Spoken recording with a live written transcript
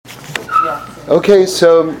Okay,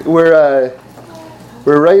 so we're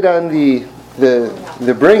right on the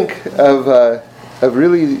brink of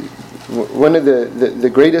really one of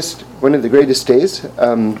the greatest days,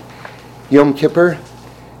 Yom Kippur.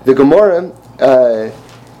 The Gemara,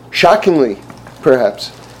 shockingly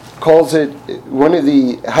perhaps, calls it one of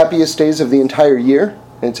the happiest days of the entire year.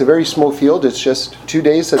 And it's a very small field. It's just 2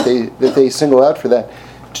 days that they single out for that.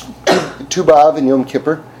 Tu B'Av and Yom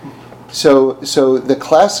Kippur. So the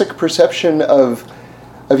classic perception of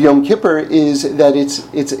Yom Kippur is that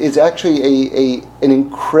it's actually an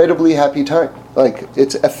incredibly happy time. Like,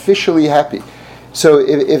 it's officially happy. So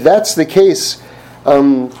if that's the case,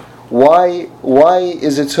 why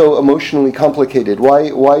is it so emotionally complicated?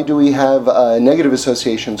 Why do we have negative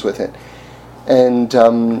associations with it? And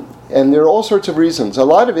there are all sorts of reasons. A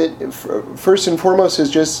lot of it, first and foremost, is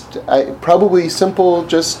just probably simple,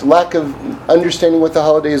 just lack of understanding what the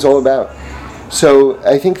holiday is all about. So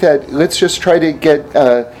I think that let's just try to get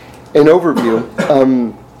an overview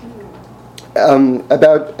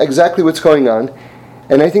about exactly what's going on,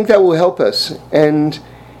 and I think that will help us. And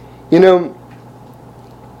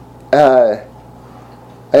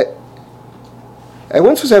I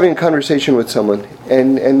once was having a conversation with someone,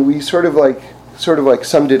 and we sort of like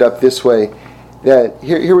summed it up this way, that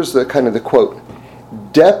here was the kind of the quote: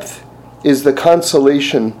 depth is the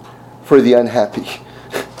consolation for the unhappy.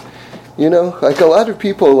 Like a lot of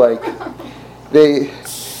people, like they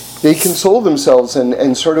console themselves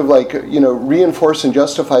and sort of like reinforce and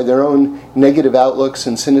justify their own negative outlooks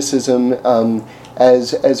and cynicism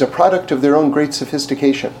as a product of their own great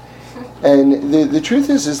sophistication. And the truth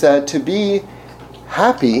is that to be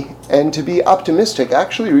happy and to be optimistic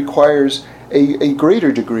actually requires a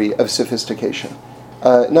greater degree of sophistication,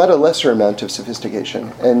 not a lesser amount of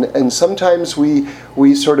sophistication. And sometimes we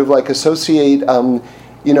sort of like associate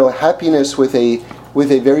happiness with a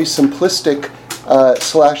very simplistic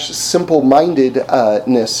 /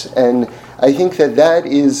 simple-mindedness, and I think that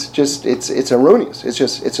is just it's erroneous. It's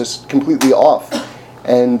just completely off.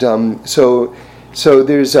 And so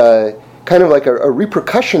there's kind of like a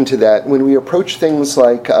repercussion to that when we approach things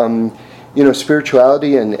like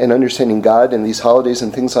spirituality and understanding God and these holidays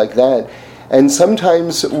and things like that. And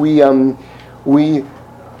sometimes we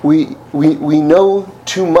know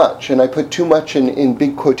too much, and I put too much in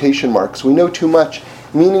big quotation marks. We know too much,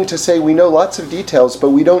 meaning to say we know lots of details, but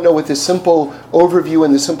we don't know what the simple overview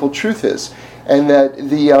and the simple truth is. And that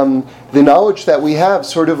the knowledge that we have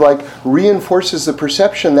sort of like reinforces the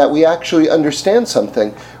perception that we actually understand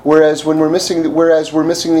something, whereas we're missing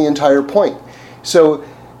the entire point. So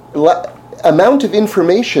amount of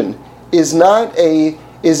information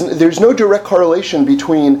there's no direct correlation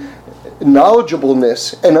between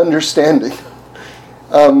knowledgeableness and understanding.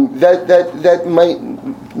 That might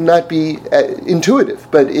not be intuitive,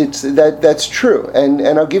 but that's true.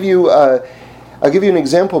 And I'll give you an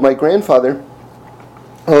example. My grandfather,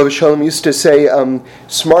 Olav Shalom, used to say,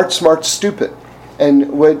 "Smart, smart, stupid," and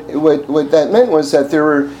what that meant was that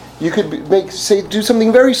you could do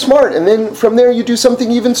something very smart, and then from there you do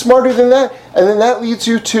something even smarter than that, and then that leads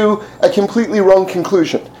you to a completely wrong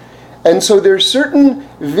conclusion. And so there's certain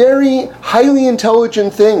very highly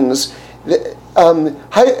intelligent things that,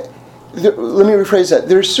 let me rephrase that.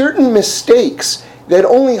 There's certain mistakes that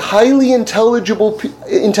only highly intelligent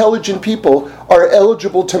people are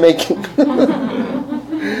eligible to making.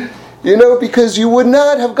 Because you would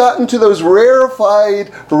not have gotten to those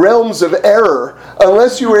rarefied realms of error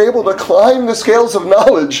unless you were able to climb the scales of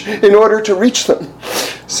knowledge in order to reach them.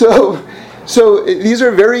 So these are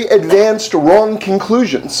very advanced wrong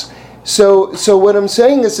conclusions. So what I'm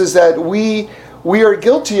saying is that we are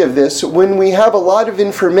guilty of this when we have a lot of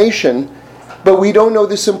information, but we don't know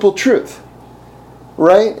the simple truth,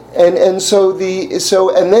 right? And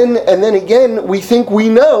then again we think we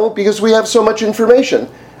know because we have so much information,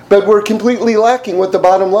 but we're completely lacking what the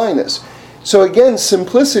bottom line is. So again,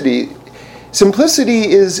 simplicity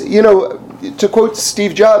is, to quote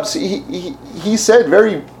Steve Jobs, he said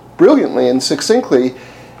very brilliantly and succinctly,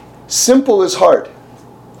 "Simple is hard."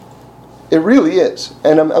 It really is.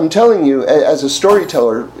 And I'm telling you, as a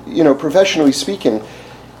storyteller, professionally speaking,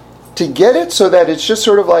 to get it so that it's just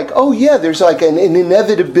sort of like, oh yeah, there's like an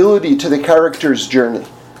inevitability to the character's journey.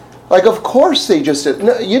 Like, of course they just,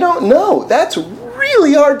 you don't know. That's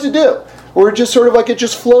really hard to do. Or it just sort of like it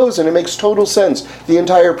just flows and it makes total sense, the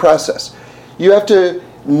entire process. You have to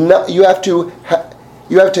not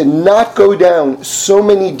go down so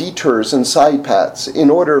many detours and side paths in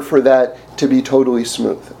order for that to be totally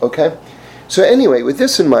smooth, okay? So anyway, with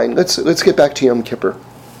this in mind, let's get back to Yom Kippur.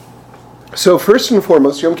 So first and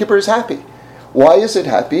foremost, Yom Kippur is happy. Why is it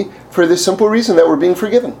happy? For the simple reason that we're being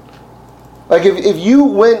forgiven. Like if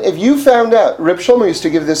you found out, Reb Shlomo used to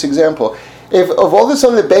give this example. If of all of a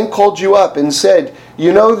sudden the bank called you up and said,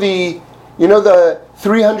 you know the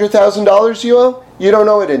 $300,000 you owe, you don't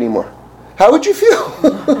owe it anymore. How would you feel?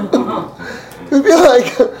 You'd be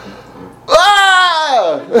like,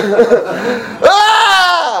 ah,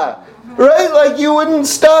 ah, right? Like you wouldn't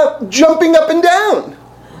stop jumping up and down.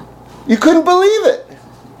 You couldn't believe it.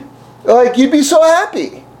 Like you'd be so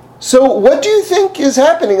happy. So what do you think is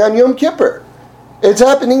happening on Yom Kippur? That's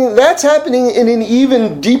happening in an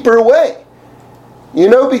even deeper way. You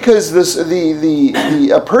know, because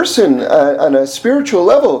a person on a spiritual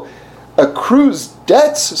level accrues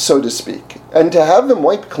debts, so to speak, and to have them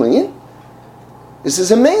wiped clean, this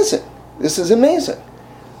is amazing. This is amazing.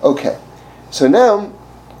 Okay, so now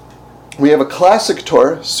we have a classic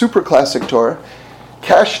Torah, super classic Torah,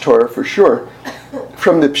 cash Torah for sure,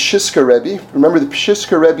 from the Pshiska Rebbe. Remember, the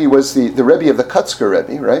Pshiska Rebbe was the Rebbe of the Kutzker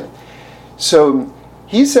Rebbe, right? So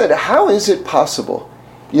he said, how is it possible?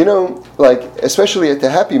 You know, like, especially at the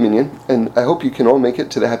Happy Minyan, and I hope you can all make it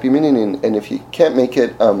to the Happy Minyan, and if you can't make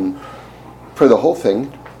it for the whole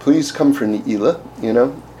thing, please come for Ne'ilah, you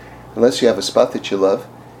know, unless you have a spot that you love,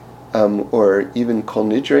 or even Kol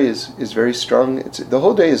Nidre is very strong. The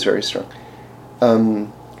whole day is very strong.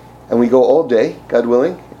 And we go all day, God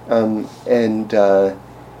willing, and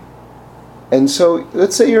so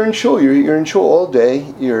let's say you're in shul, you're in shul all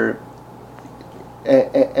day,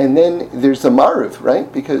 and then there's the Maariv,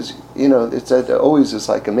 right? Because, you know, it's always is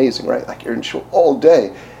like amazing, right? Like you're in shul all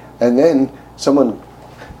day, and then someone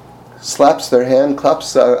slaps their hand,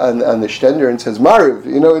 claps on the shtender and says Maariv,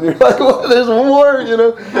 you know, and you're like, well, there's more, you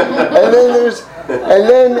know. And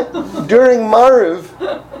then during Maariv,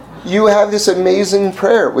 you have this amazing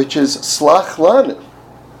prayer, which is Slach Lanu,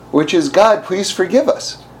 which is, God, please forgive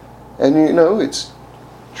us. And, you know, it's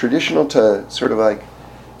traditional to sort of like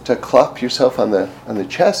to clap yourself on the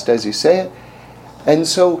chest as you say it. And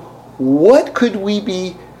so what did we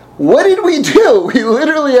do? We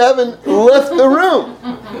literally haven't left the room.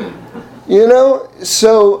 You know,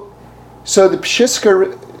 so the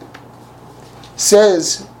Pshiska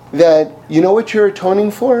says that, you know what you're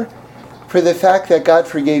atoning for? For the fact that God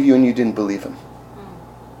forgave you and you didn't believe Him.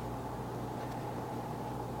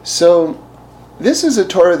 So this is a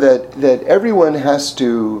Torah that everyone has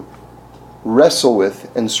to wrestle with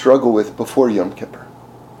and struggle with before Yom Kippur.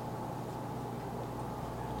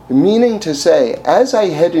 Meaning to say, as I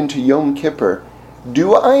head into Yom Kippur,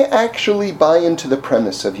 do I actually buy into the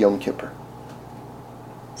premise of Yom Kippur?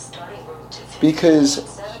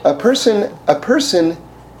 Because a person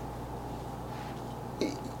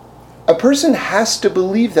has to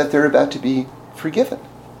believe that they're about to be forgiven.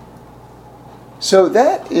 So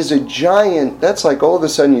that is a giant, that's like all of a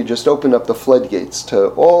sudden you just open up the floodgates to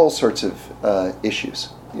all sorts of issues,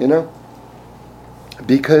 you know?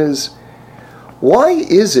 Because why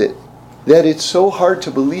is it that it's so hard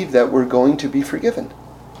to believe that we're going to be forgiven?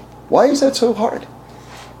 Why is that so hard?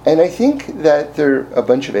 And I think that there are a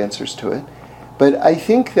bunch of answers to it, but I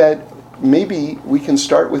think that maybe we can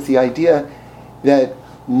start with the idea that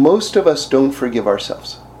most of us don't forgive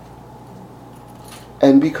ourselves.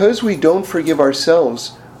 And because we don't forgive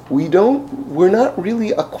ourselves, we're not really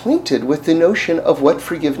acquainted with the notion of what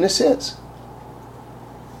forgiveness is.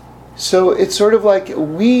 So it's sort of like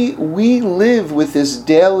we live with this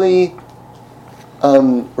daily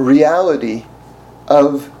reality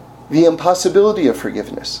of the impossibility of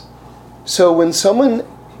forgiveness. So when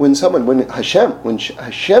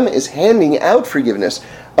Hashem is handing out forgiveness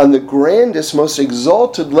on the grandest, most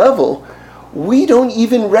exalted level, we don't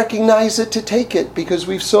even recognize it to take it because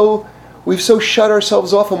we've so shut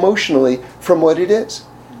ourselves off emotionally from what it is.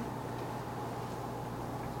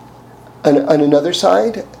 On another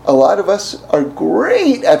side, a lot of us are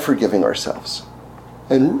great at forgiving ourselves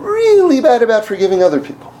and really bad about forgiving other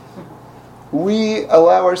people. We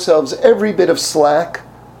allow ourselves every bit of slack,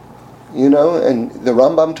 you know, and the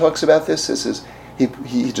Rambam talks about this.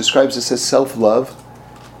 He describes this as self-love.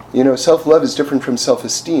 You know, self-love is different from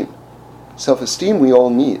self-esteem. Self-esteem we all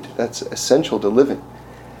need. That's essential to living.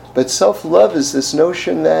 But self-love is this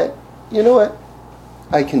notion that, you know what,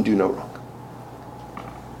 I can do no wrong.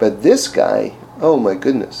 But this guy, oh my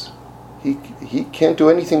goodness, he can't do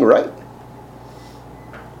anything right.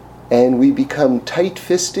 And we become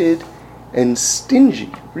tight-fisted and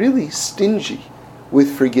stingy, really stingy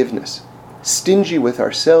with forgiveness. Stingy with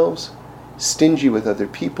ourselves, stingy with other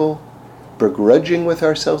people, begrudging with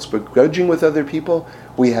ourselves, begrudging with other people.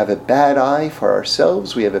 We have a bad eye for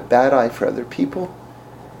ourselves, we have a bad eye for other people.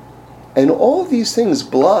 And all these things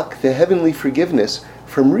block the heavenly forgiveness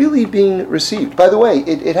from really being received. By the way,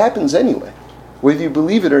 it happens anyway. Whether you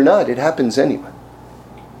believe it or not, it happens anyway.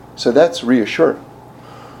 So that's reassuring.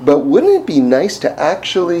 But wouldn't it be nice to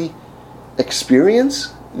actually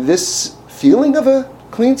experience this feeling of a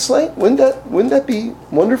clean slate? Wouldn't that be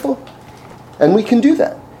wonderful? And we can do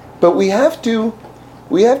that. But we have to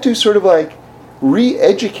sort of like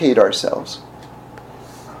re-educate ourselves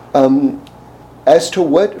as to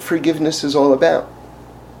what forgiveness is all about.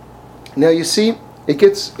 Now you see, it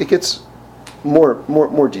gets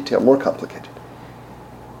more detailed, more complicated.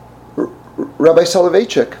 Rabbi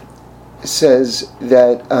Soloveitchik says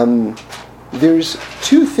that there's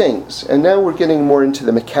two things, and now we're getting more into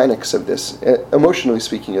the mechanics of this, emotionally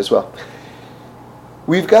speaking as well.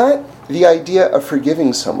 We've got the idea of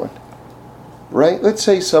forgiving someone, right? Let's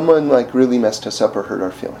say someone like really messed us up or hurt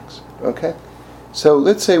our feelings, okay? So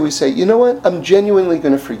let's say we say, you know what, I'm genuinely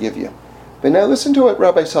going to forgive you. But now listen to what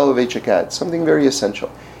Rabbi Soloveitchik adds, something very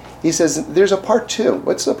essential. He says there's a part two.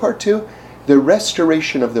 What's the part two? The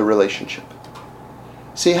restoration of the relationship.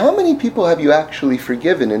 See, how many people have you actually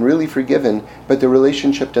forgiven and really forgiven, but the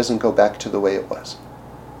relationship doesn't go back to the way it was?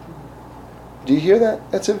 Do you hear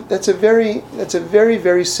that? That's a very,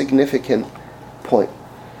 very significant point.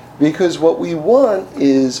 Because what we want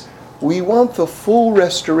is, we want the full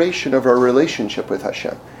restoration of our relationship with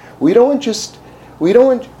Hashem. We don't want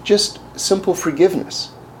just simple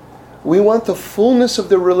forgiveness. We want the fullness of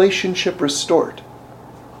the relationship restored.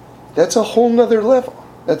 That's a whole nother level.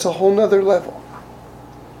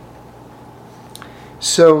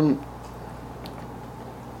 So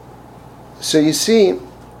you see,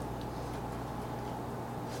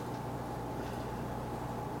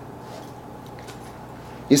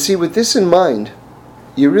 with this in mind,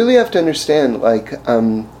 you really have to understand,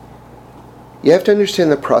 you have to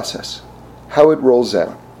understand the process, how it rolls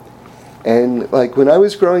out. And like when I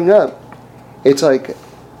was growing up, it's like,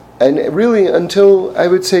 and really until I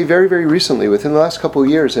would say very, very recently, within the last couple of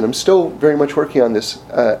years, and I'm still very much working on this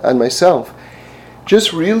on myself,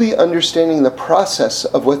 just really understanding the process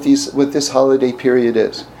of what this holiday period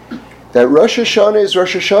is. That Rosh Hashanah is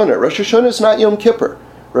Rosh Hashanah. Rosh Hashanah is not Yom Kippur.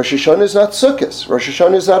 Rosh Hashanah is not Sukkot. Rosh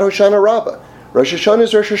Hashanah is not Hoshana Rabbah. Rosh Hashanah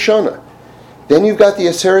is Rosh Hashanah. Then you've got the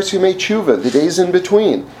Aseret Yomei Tshuva, the days in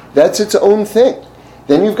between. That's its own thing.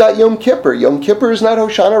 Then you've got Yom Kippur. Yom Kippur is not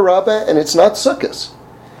Hoshana Rabbah and it's not Sukkot.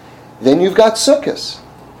 Then you've got Sukkot.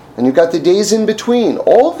 And you've got the days in between.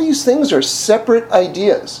 All these things are separate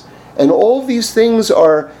ideas. And all these things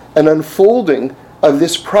are an unfolding of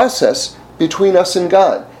this process between us and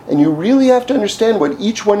God. And you really have to understand what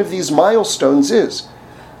each one of these milestones is.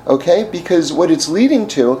 Okay? Because what it's leading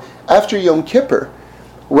to, after Yom Kippur,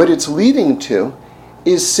 what it's leading to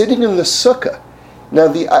is sitting in the sukkah. Now,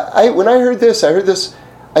 when I heard this,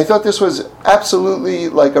 I thought this was absolutely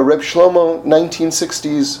like a Reb Shlomo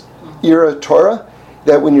 1960s era Torah,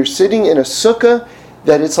 that when you're sitting in a sukkah,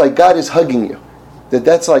 that it's like God is hugging you.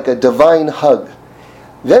 That's like a divine hug.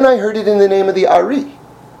 Then I heard it in the name of the Ari.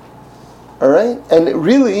 All right? And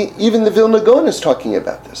really, even the Vilna Gaon is talking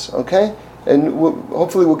about this, okay? And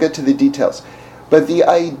hopefully we'll get to the details. But the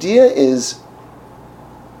idea is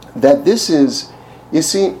that this is, you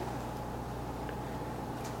see,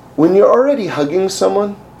 when you're already hugging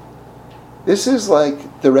someone, this is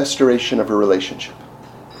like the restoration of a relationship.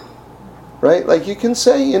 Right? Like you can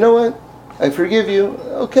say, you know what? I forgive you.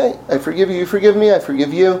 Okay, I forgive you. You forgive me. I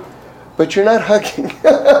forgive you. But you're not hugging.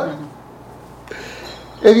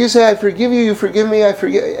 If you say, I forgive you, you forgive me, I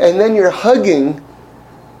forgive, and then you're hugging,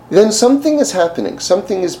 then something is happening.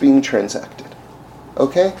 Something is being transacted.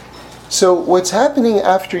 Okay? So what's happening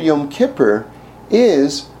after Yom Kippur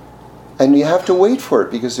is, and you have to wait for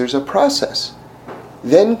it because there's a process,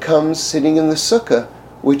 then comes sitting in the sukkah,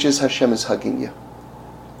 which is Hashem is hugging you.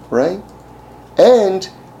 Right? And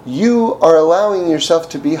you are allowing yourself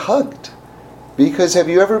to be hugged. Because have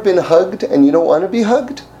you ever been hugged and you don't want to be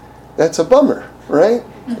hugged? That's a bummer, right?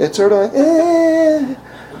 It's sort of like,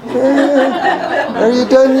 are you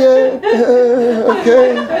done yet?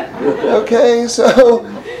 Okay, so,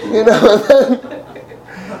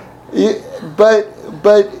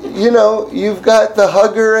 but you've got the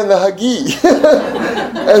hugger and the huggee.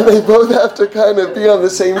 And they both have to kind of be on the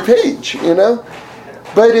same page,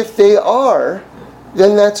 But if they are,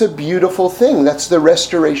 then that's a beautiful thing. That's the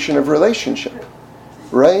restoration of relationship,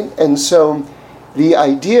 right? And so the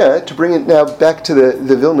idea, to bring it now back to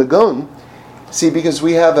the Vilna Gaon, see, because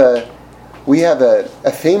we have a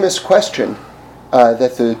famous question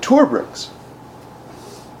that the Tur brings,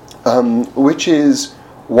 which is,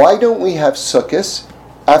 why don't we have Sukkot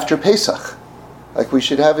after Pesach? Like we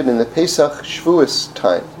should have it in the Pesach Shavuos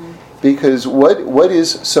time. Because what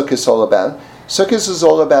is Sukkot all about? Sukkot is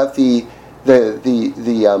all about the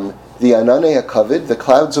the Ananei HaKavod, the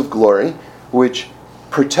clouds of glory, which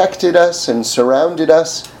protected us and surrounded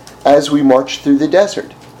us as we marched through the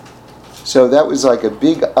desert. So that was like a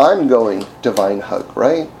big ongoing divine hug,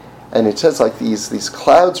 right? And it says like these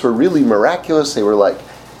clouds were really miraculous. They were like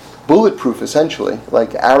bulletproof, essentially.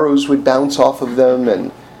 Like arrows would bounce off of them,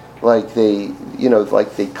 and like they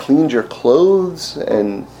cleaned your clothes,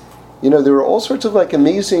 and there were all sorts of like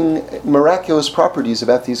amazing, miraculous properties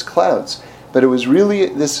about these clouds. But it was really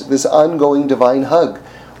this ongoing divine hug.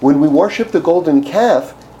 When we worshiped the golden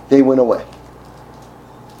calf, they went away.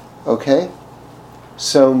 Okay?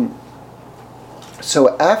 So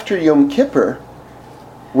after Yom Kippur,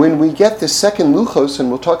 when we get the second Luchos, and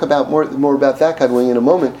we'll talk about more about that, God willing, in a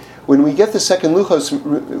moment, when we get the second Luchos,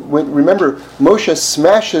 remember, Moshe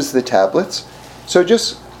smashes the tablets. So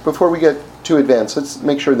just before we get too advanced, let's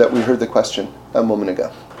make sure that we heard the question a moment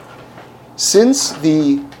ago. Since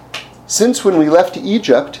when we left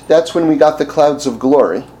Egypt, that's when we got the clouds of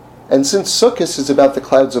glory, and since Sukkot is about the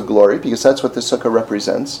clouds of glory, because that's what the Sukkah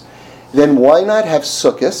represents, then why not have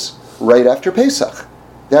Sukkot right after Pesach?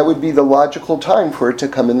 That would be the logical time for it to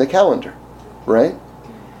come in the calendar, right?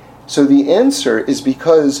 So the answer is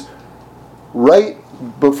because right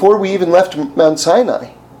before we even left Mount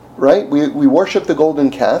Sinai, right, we worshiped the golden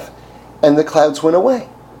calf, and the clouds went away,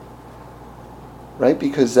 right?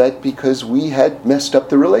 Because we had messed up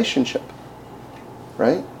the relationship,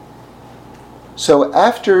 right? So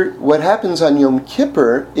after, what happens on Yom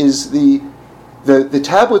Kippur is the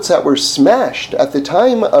tablets that were smashed at the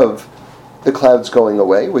time of the clouds going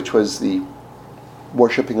away, which was the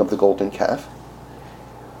worshipping of the golden calf,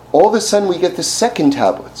 all of a sudden we get the second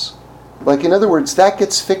tablets. Like, in other words, that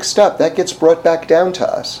gets fixed up, that gets brought back down to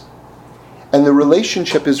us, and the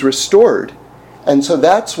relationship is restored. And so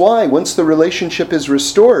that's why, once the relationship is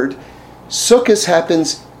restored, Sukkot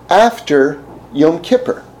happens after Yom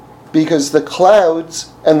Kippur, because the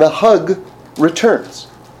clouds and the hug returns.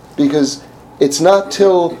 Because it's not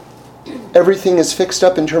till everything is fixed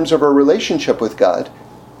up in terms of our relationship with God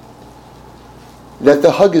that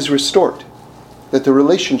the hug is restored, that the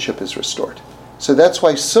relationship is restored. So that's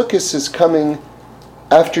why Sukkot is coming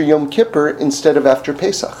after Yom Kippur instead of after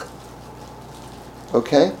Pesach.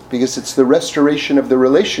 Okay? Because it's the restoration of the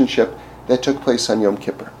relationship that took place on Yom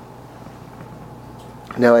Kippur.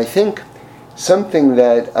 Now I think something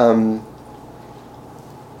that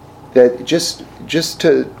just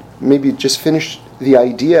to maybe just finish the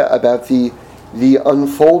idea about the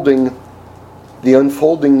unfolding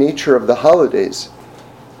nature of the holidays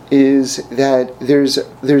is that there's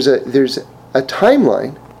a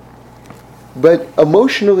timeline, but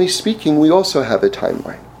emotionally speaking, we also have a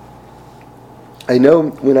timeline. I know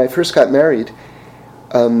when I first got married,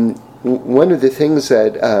 one of the things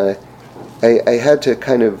that I had to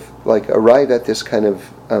kind of like arrive at this kind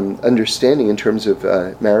of understanding in terms of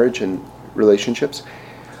marriage and relationships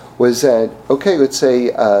was that, okay, let's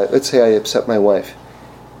say I upset my wife,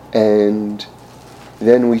 and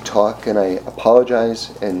then we talk and I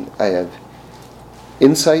apologize and I have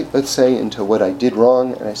insight, let's say, into what I did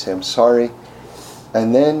wrong, and I say I'm sorry,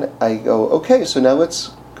 and then I go, okay, so now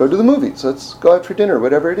let's go to the movies, let's go out for dinner,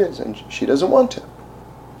 whatever it is, and she doesn't want to.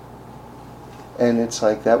 And it's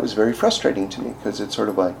like, that was very frustrating to me, because it's sort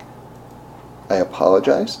of like, I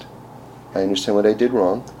apologized, I understand what I did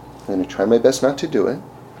wrong, I'm going to try my best not to do it.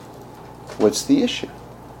 What's the issue?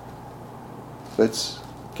 Let's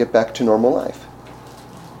get back to normal life.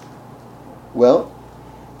 Well,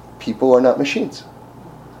 people are not machines.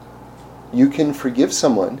 You can forgive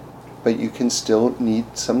someone, but you can still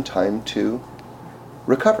need some time to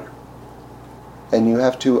recover. And you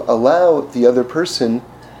have to allow the other person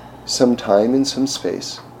some time and some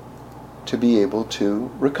space to be able to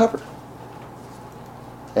recover.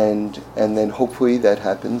 And then hopefully that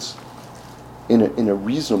happens in a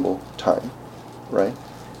reasonable time, right?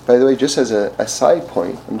 By the way, just as a side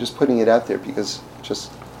point, I'm just putting it out there because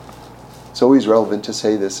it's always relevant to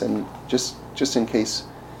say this, and just in case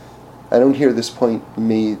I don't hear this point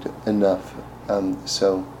made enough.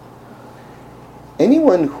 So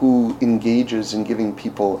anyone who engages in giving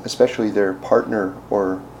people, especially their partner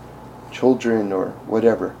or children or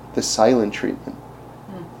whatever, the silent treatment,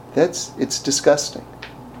 it's disgusting.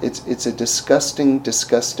 It's a disgusting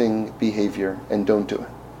behavior, and don't do it.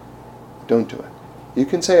 Don't do it. You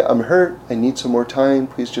can say, I'm hurt, I need some more time,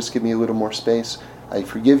 please just give me a little more space, I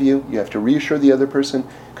forgive you. You have to reassure the other person,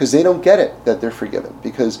 because they don't get it that they're forgiven.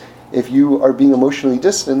 Because if you are being emotionally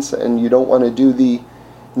distanced and you don't want to do the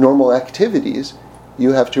normal activities,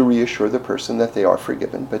 you have to reassure the person that they are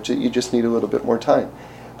forgiven, but you just need a little bit more time.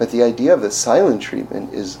 But the idea of the silent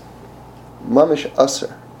treatment is mamish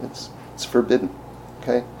asur. It's forbidden.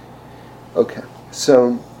 Okay? Okay.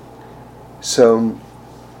 So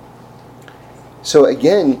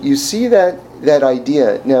again, you see that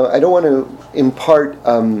idea. Now, I don't want to impart.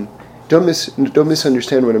 Don't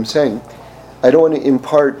misunderstand what I'm saying. I don't want to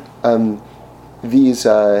impart these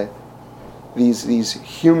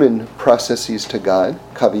human processes to God,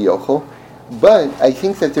 kaviyochel, but I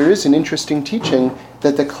think that there is an interesting teaching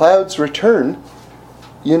that the clouds return,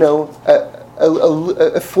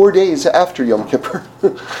 4 days after Yom Kippur.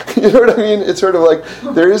 You know what I mean? It's sort of like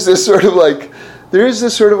there is this sort of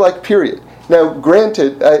like period. Now,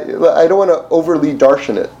 granted, I don't want to overly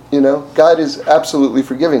darshan it. God is absolutely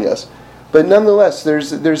forgiving us, but nonetheless,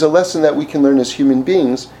 there's a lesson that we can learn as human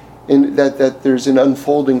beings in that there's an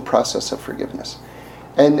unfolding process of forgiveness,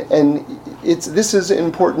 and this is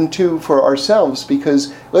important too for ourselves,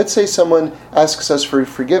 because let's say someone asks us for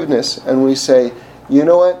forgiveness and we say, you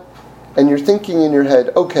know what, and you're thinking in your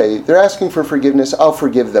head, okay, they're asking for forgiveness, I'll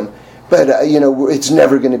forgive them, but it's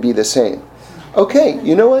never going to be the same. Okay,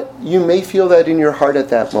 you know what, you may feel that in your heart at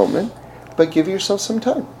that moment, but give yourself some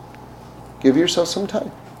time. Give yourself some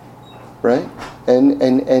time, right? And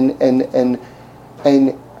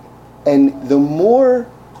the more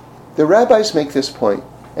the rabbis make this point,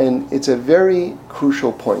 and it's a very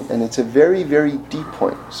crucial point, and it's a very, very deep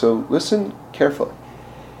point. So listen carefully.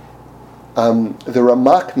 The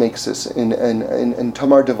Ramak makes this in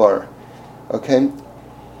Tamar Devar. Okay,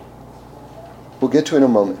 we'll get to it in a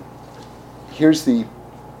moment. Here's the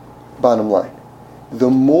bottom line: the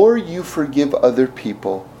more you forgive other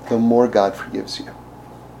people, the more God forgives you.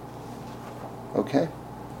 Okay,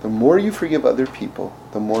 the more you forgive other people,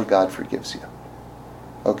 the more God forgives you.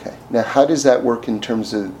 Okay, now how does that work in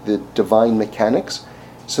terms of the divine mechanics?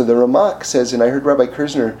 So the Ramak says, and I heard Rabbi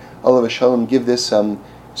Kerzner, Olav Shalom, give this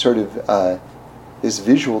sort of this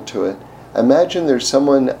visual to it. Imagine there's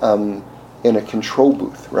someone in a control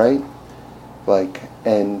booth, right?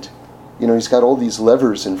 And he's got all these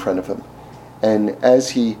levers in front of him, and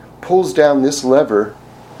as he pulls down this lever,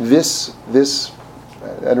 this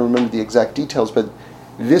I don't remember the exact details, but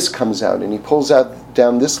this comes out, and he pulls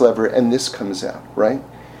down this lever, and this comes out, right?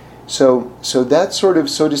 So that's sort of,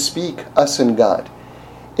 so to speak, us and God.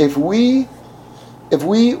 If we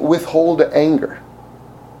withhold anger,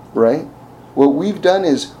 right? What we've done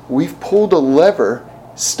is we've pulled a lever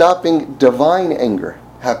stopping divine anger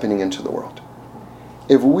happening into the world.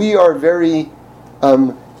 If we are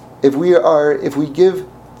if we give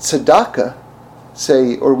tzedakah,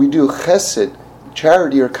 say, or we do chesed,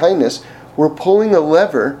 charity or kindness, we're pulling a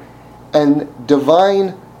lever, and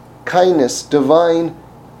divine kindness, divine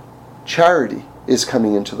charity is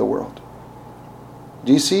coming into the world.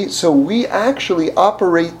 Do you see? So we actually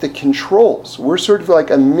operate the controls. We're sort of like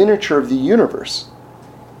a miniature of the universe.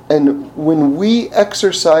 And when we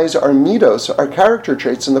exercise our midos, our character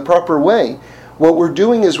traits, in the proper way, what we're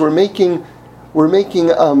doing is we're making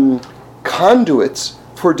conduits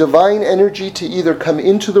for divine energy to either come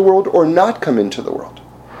into the world or not come into the world.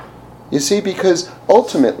 You see, because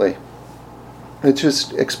ultimately, let's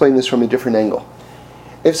just explain this from a different angle.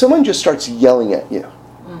 If someone just starts yelling at you,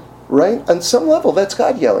 right? On some level, that's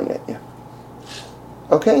God yelling at you.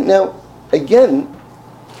 Okay? Now, again,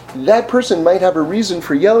 that person might have a reason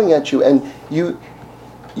for yelling at you, and you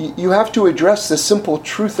have to address the simple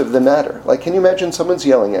truth of the matter. Like, can you imagine someone's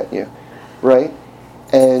yelling at you, right?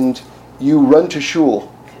 And you run to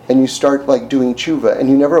shul, and you start, doing tshuva, and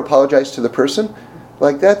you never apologize to the person?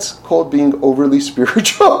 That's called being overly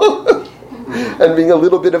spiritual and being a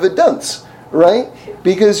little bit of a dunce, right?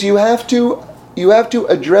 Because you have to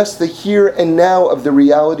address the here and now of the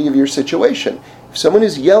reality of your situation. If someone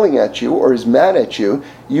is yelling at you or is mad at you,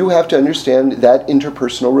 you have to understand that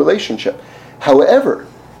interpersonal relationship. However,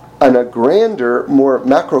 on a grander, more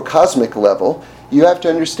macrocosmic level, you have to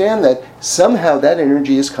understand that somehow that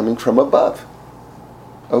energy is coming from above.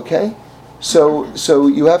 Okay? So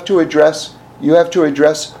you have to address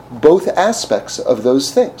both aspects of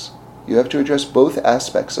those things. You have to address both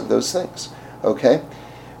aspects of those things. Okay?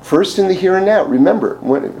 First, in the here and now. Remember,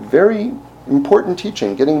 very important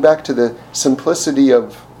teaching, getting back to the simplicity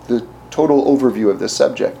of the total overview of this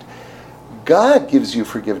subject. God gives you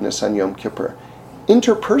forgiveness on Yom Kippur.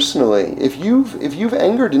 Interpersonally, if you've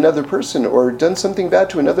angered another person or done something bad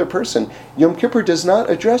to another person, Yom Kippur does not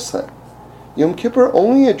address that. Yom Kippur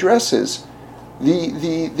only addresses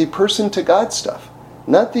the person to God stuff,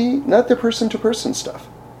 not the person to person stuff.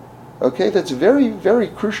 Okay, that's very, very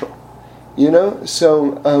crucial.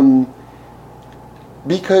 So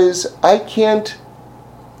because I can't,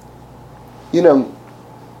 and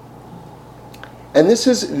this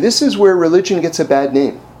is where religion gets a bad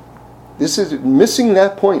name. This is missing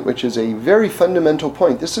that point, which is a very fundamental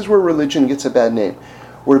point. This is where religion gets a bad name,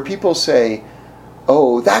 where people say,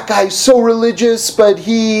 oh, that guy's so religious, but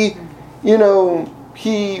he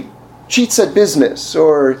cheats at business,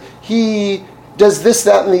 or he does this,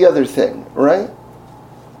 that, and the other thing, right?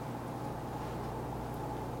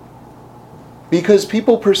 Because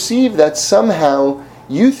people perceive that somehow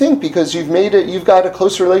you think because you've got a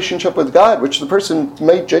close relationship with God, which the person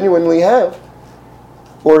might genuinely have,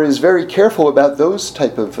 or is very careful about those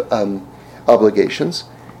type of obligations,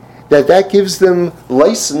 that gives them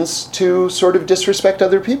license to sort of disrespect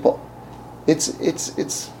other people. That's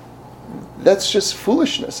just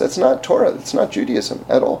foolishness. That's not Torah. It's not Judaism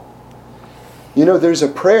at all. There's a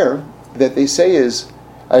prayer that they say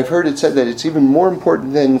I've heard it said that it's even more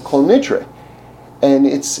important than Kol Nidre. And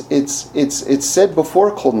it's said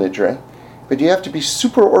before Kol Nidre, but you have to be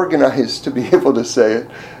super organized to be able to say it,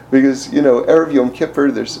 because Erev Yom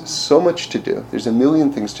Kippur, there's so much to do. There's a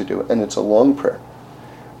million things to do, and it's a long prayer,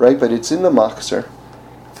 right? But it's in the Machzor,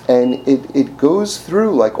 and it goes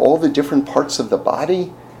through like all the different parts of the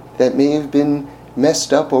body that may have been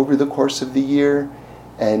messed up over the course of the year,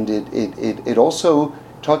 and it also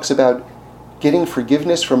talks about getting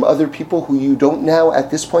forgiveness from other people who you don't now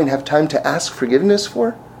at this point have time to ask forgiveness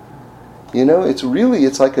for.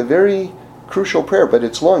 It's like a very crucial prayer, but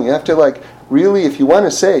it's long. You have to really, if you want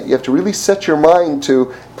to say it, you have to really set your mind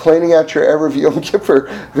to planning out your Erev Yom Kippur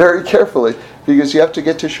very carefully, because you have to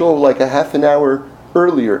get to shul like a half an hour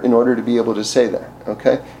earlier in order to be able to say that.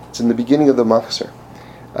 Okay, it's in the beginning of the Machzor,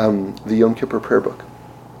 the Yom Kippur prayer book.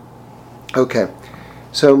 Okay,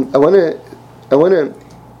 so I want to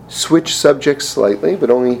switch subjects slightly, but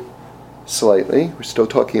only slightly. We're still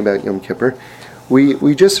talking about Yom Kippur.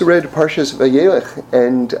 We just read Parshas Vayelech,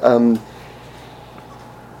 and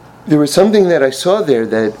there was something that I saw there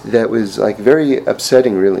that was like very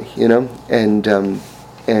upsetting, really, and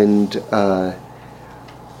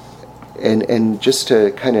just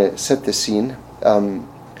to kind of set the scene,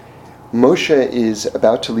 Moshe is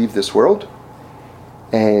about to leave this world,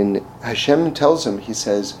 and Hashem tells him, he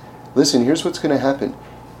says, listen, here's what's going to happen.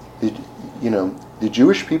 The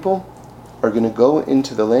Jewish people are going to go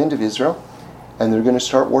into the land of Israel, and they're going to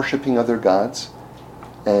start worshiping other gods,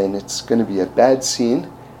 and it's going to be a bad scene,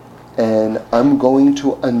 and I'm going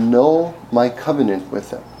to annul my covenant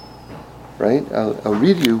with them. Right? I'll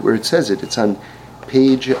read you where it says it. It's on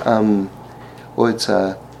page, Parshas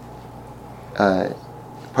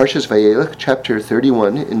Vayelech, chapter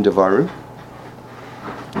 31 in Devarim,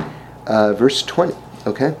 verse 20.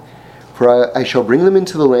 Okay? For I shall bring them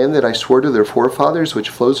into the land that I swore to their forefathers, which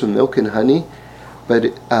flows with milk and honey. But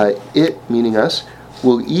it, meaning us,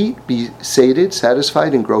 will eat, be sated,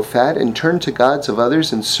 satisfied, and grow fat, and turn to gods of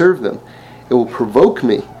others and serve them. It will provoke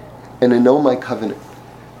me and annul my covenant.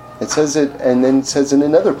 It says it, and then it says in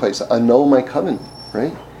another place, annul my covenant,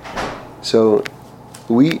 right? So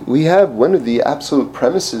we have one of the absolute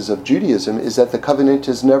premises of Judaism is that the covenant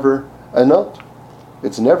is never annulled.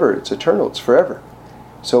 It's eternal, it's forever.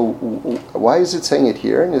 So why is it saying it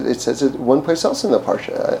here? And it says it one place else in the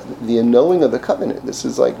Parsha, the annulling of the covenant. This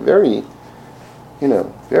is like very,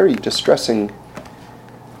 very distressing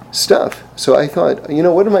stuff. So I thought,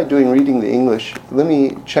 what am I doing reading the English? Let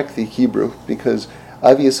me check the Hebrew, because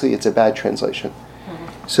obviously it's a bad translation.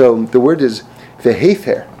 Mm-hmm. So the word is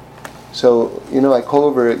vehefer. So, I call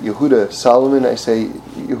over at Yehuda Solomon, I say,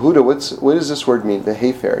 Yehuda, what does this word mean,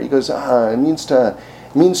 vehefer? He goes, it means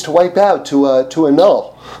to wipe out, to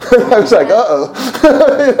annul. I was like, uh-oh.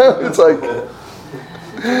 It's like,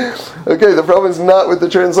 okay, the problem is not with the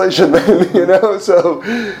translation then, so,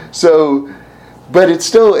 but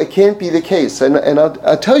it can't be the case, and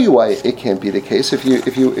I'll tell you why it can't be the case if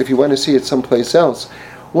you want to see it someplace else.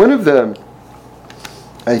 One of the,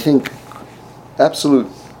 I think, absolute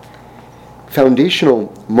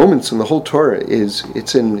foundational moments in the whole Torah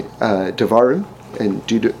it's in Devarim and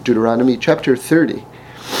Deuteronomy chapter 30.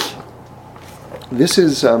 This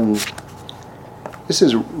is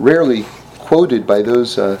rarely quoted by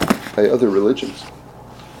those by other religions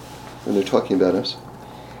when they're talking about us.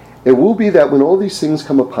 It will be that when all these things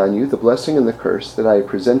come upon you, the blessing and the curse that I have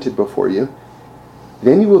presented before you,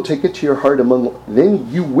 then you will take it to your heart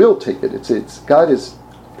then you will take it. It's God is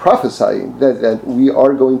prophesying that we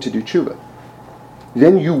are going to do tshuva.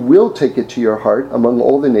 Then you will take it to your heart among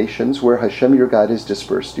all the nations where Hashem your God has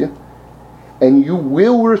dispersed you, and you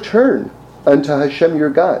will return unto Hashem your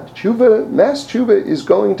God. Mass tshuva is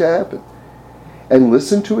going to happen. And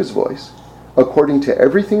listen to his voice, according to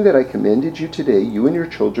everything that I commanded you today, you and your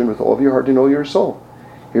children, with all of your heart and all your soul.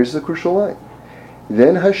 Here's the crucial line.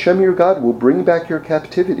 Then Hashem your God will bring back your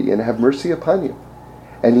captivity and have mercy upon you,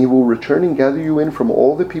 and he will return and gather you in from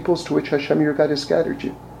all the peoples to which Hashem your God has scattered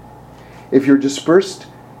you. If you're dispersed,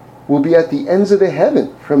 will be at the ends of the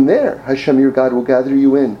heaven. From there, Hashem your God will gather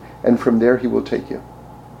you in, and from there he will take you.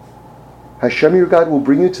 Hashem your God will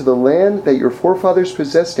bring you to the land that your forefathers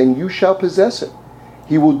possessed, and you shall possess it.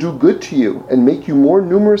 He will do good to you and make you more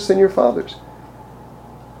numerous than your fathers.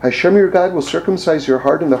 Hashem your God will circumcise your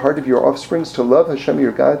heart and the heart of your offsprings to love Hashem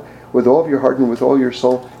your God with all of your heart and with all your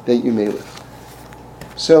soul, that you may live.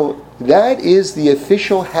 So that is the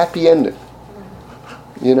official happy ending.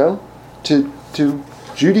 You know, to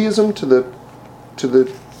Judaism, to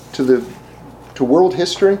world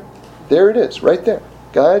history. There it is, right there.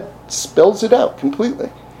 God spells it out completely.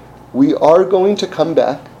 We are going to come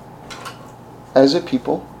back as a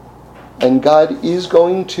people, and God is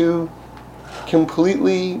going to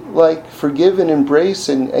completely forgive and embrace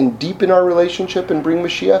and deepen our relationship and bring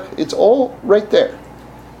Mashiach. It's all right there.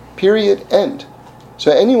 Period. End.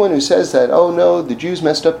 So anyone who says that, oh no, the Jews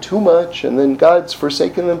messed up too much and then God's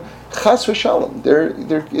forsaken them, chas v'shalom.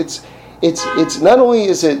 It's not only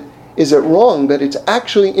is it wrong, but it's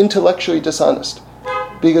actually intellectually dishonest,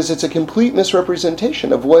 because it's a complete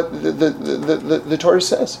misrepresentation of what the Torah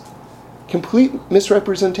says. Complete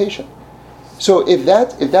misrepresentation. So if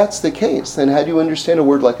that's the case, then how do you understand a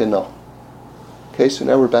word like annul? Okay, so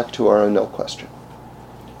now we're back to our annul question.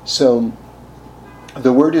 So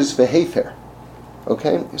the word is vehefer.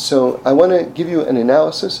 Okay, so I want to give you an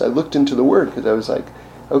analysis. I looked into the word because I was like,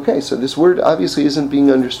 okay, so this word obviously isn't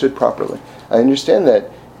being understood properly. I understand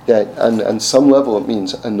that on some level it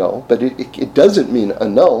means annul, but it doesn't mean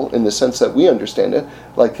annul in the sense that we understand it,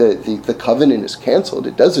 like the covenant is canceled.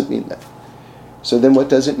 It doesn't mean that. So then what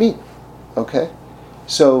does it mean? Okay,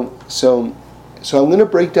 so I'm going to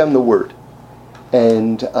break down the word,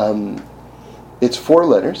 and it's 4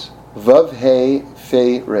 letters: Vav, He,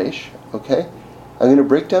 Fe, Resh. Okay, I'm going to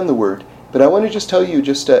break down the word, but I want to just tell you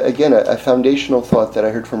again a foundational thought that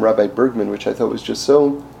I heard from Rabbi Bergman, which I thought was just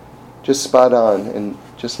spot on and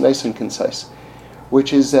just nice and concise,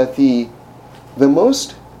 which is that the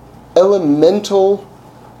most elemental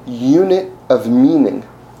unit of meaning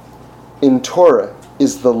in Torah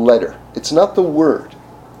is the letter. It's not the word.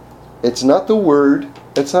 It's not the word.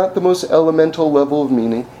 It's not the most elemental level of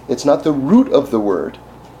meaning. It's not the root of the word.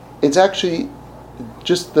 It's actually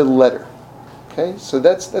just the letter. Okay? So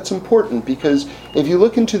that's important, because if you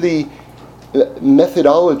look into the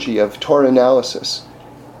methodology of Torah analysis,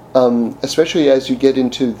 especially as you get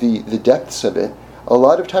into the depths of it, a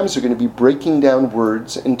lot of times they're going to be breaking down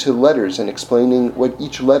words into letters and explaining what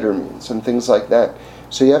each letter means and things like that.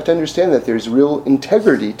 So you have to understand that there's real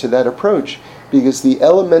integrity to that approach, because the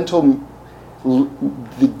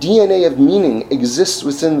DNA of meaning exists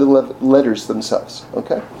within the letters themselves.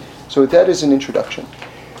 Okay? So with that as an introduction.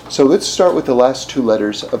 So let's start with the last 2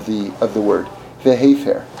 letters of the word.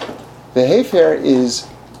 Vehefer. Vehefer is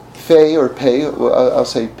Fe or Pei, I'll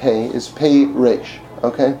say Pei, is Pei Resh.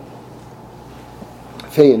 Okay?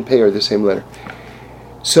 Fe and Pei are the same letter.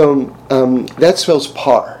 So that spells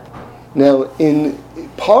par. Now,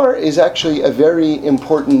 par is actually a very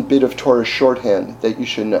important bit of Torah shorthand that you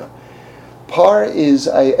should know. Par is,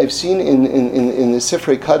 I've seen in the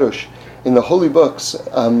Sifrei Kadosh, in the holy books,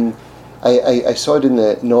 I saw it in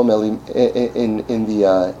the Noam in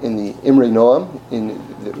the Imre Noam, in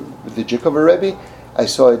the Jikover Rebbe. I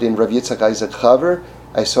saw it in Rav Yitzchak Isaac Chaver.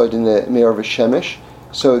 I saw it in the Me'or V'Shemesh.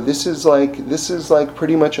 So this is like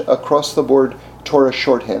pretty much across the board Torah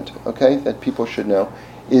shorthand. Okay, that people should know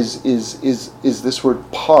is this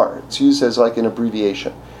word par. It's used as like an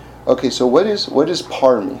abbreviation. Okay, so what does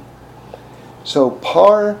par mean? So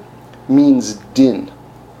par means din.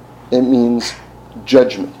 It means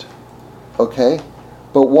judgment. Okay,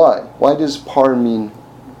 but why? Why does par mean?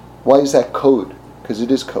 Why is that code? Because it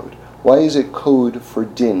is code. Why is it code for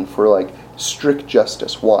din, for like strict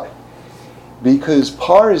justice? Why? Because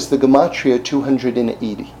par is the gematria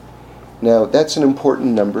 280. Now that's an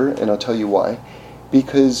important number, and I'll tell you why.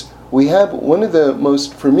 Because we have one of the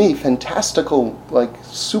most, for me, fantastical, like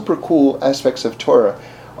super cool aspects of Torah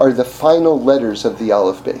are the final letters of the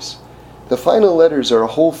Aleph base. The final letters are a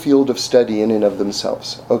whole field of study in and of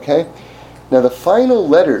themselves. Okay. Now the final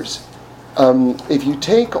letters, if you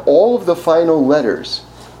take all of the final letters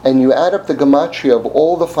and you add up the gematria of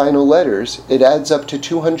all the final letters, it adds up to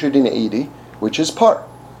 280, which is par.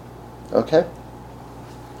 Okay?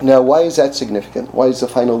 Now why is that significant? Why is the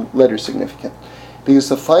final letter significant? Because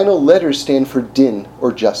the final letters stand for din,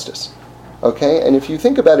 or justice. Okay? And if you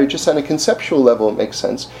think about it just on a conceptual level, it makes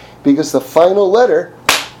sense. Because the final letter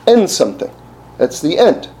ends something. That's the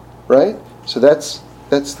end. Right? So that's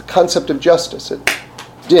the concept of justice.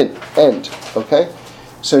 Din, end. Okay?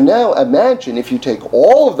 So now imagine if you take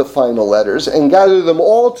all of the final letters and gather them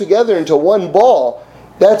all together into one ball.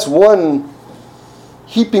 That's one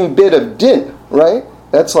heaping bit of din, right?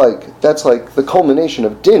 That's like the culmination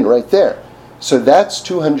of din right there. So that's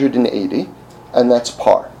 280, and that's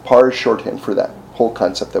par. Par is shorthand for that whole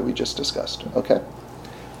concept that we just discussed, okay?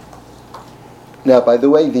 Now, by the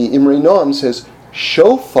way, the Imre Noam says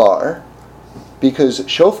shofar, because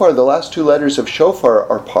shofar, the last two letters of shofar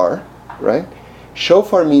are par, right?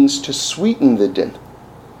 Shofar means to sweeten the din.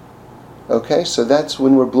 Okay, so that's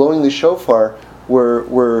when we're blowing the shofar,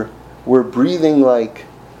 we're breathing like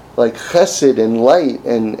chesed and light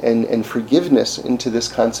and forgiveness into this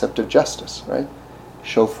concept of justice, right?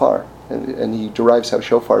 Shofar. And he derives how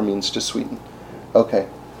shofar means to sweeten. Okay.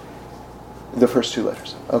 The first two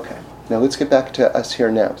letters. Okay. Now let's get back to us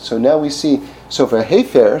here now. So now we see, so for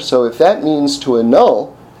hefer, so if that means to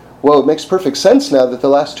annul, well, it makes perfect sense now that the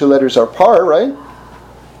last two letters are par, right?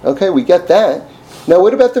 Okay, we get that. Now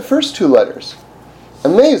what about the first two letters?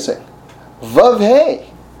 Amazing. Vav hey.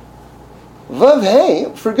 Vav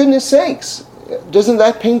hey, for goodness sakes. Doesn't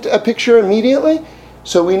that paint a picture immediately?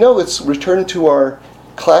 So we know, let's return to our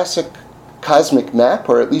classic cosmic map,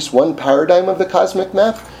 or at least one paradigm of the cosmic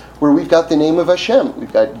map, where we've got the name of Hashem.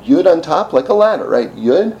 We've got Yud on top like a ladder, right?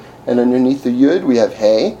 Yud, and underneath the Yud we have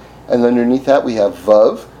Hey, and underneath that we have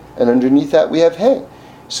Vav, and underneath that we have Hey.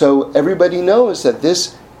 So everybody knows that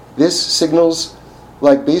this signals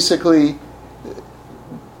like basically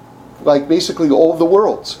all the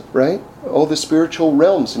worlds, right? All the spiritual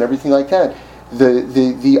realms and everything like that.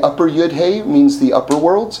 The upper Yud Hey means the upper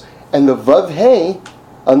worlds, and the Vav Hey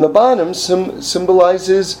on the bottom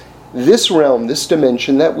symbolizes this realm, this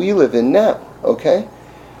dimension that we live in now, okay?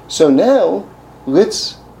 So now,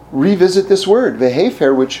 let's revisit this word.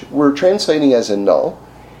 Vehefer, which we're translating as annul,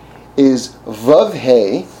 is Vav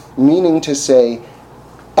Hey, meaning to say,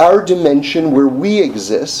 our dimension where we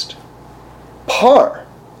exist, par.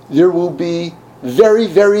 There will be very,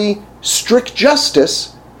 very strict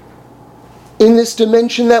justice in this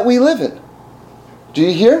dimension that we live in. Do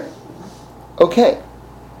you hear? Okay.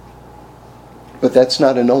 But that's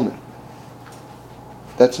not an omen.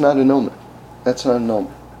 That's not an omen. That's not an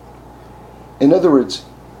omen. In other words,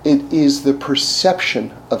 it is the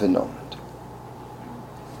perception of an omen.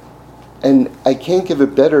 And I can't give a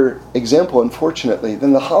better example, unfortunately,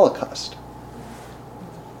 than the Holocaust.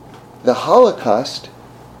 The Holocaust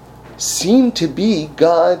seemed to be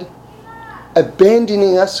God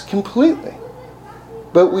abandoning us completely.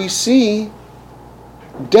 But we see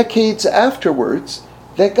decades afterwards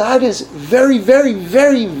that God is very, very,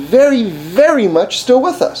 very, very, very much still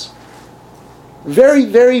with us. Very,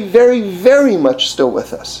 very, very, very much still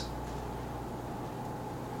with us.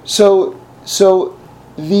 So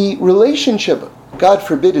the relationship, God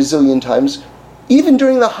forbid a zillion times, even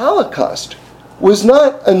during the Holocaust, was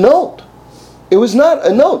not annulled. It was not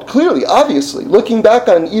annulled, clearly, obviously. Looking back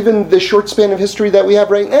on even the short span of history that we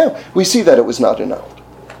have right now, we see that it was not annulled.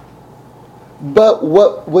 But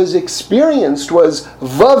what was experienced was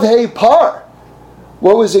Vav Hey Par.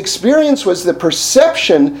 What was experienced was the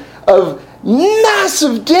perception of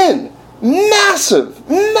massive din. Massive,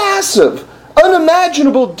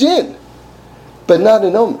 unimaginable din. But not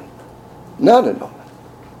an omen. Not an omen.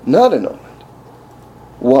 Not an omen.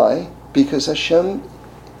 Why? Because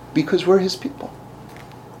we're His people.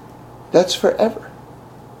 That's forever.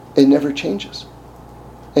 It never changes.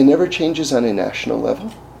 It never changes on a national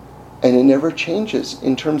level. And it never changes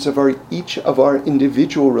in terms of each of our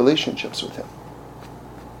individual relationships with Him.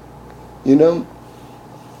 You know,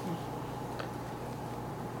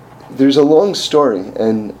 there's a long story,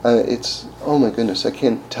 and it's, oh my goodness, I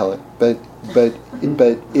can't tell it, but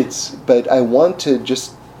I want to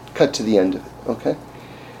just cut to the end of it, okay?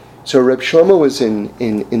 So Reb Shlomo was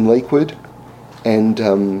in Lakewood, and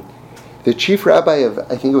the chief rabbi of,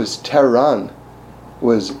 I think it was Tehran,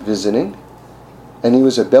 was visiting. And he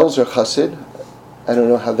was a Belzer Chassid. I don't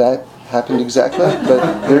know how that happened exactly,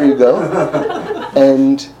 but there you go.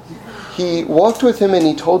 And he walked with him and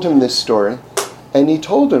he told him this story. And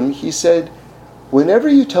he said, whenever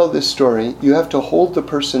you tell this story, you have to hold the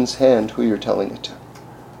person's hand who you're telling it to.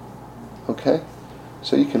 Okay?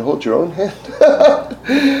 So you can hold your own hand.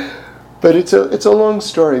 But it's a long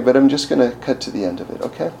story, but I'm just going to cut to the end of it,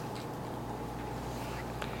 okay?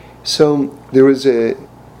 So there was a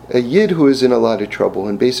Yid who was in a lot of trouble,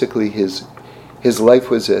 and basically his life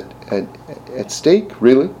was at stake,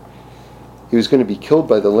 really. He was going to be killed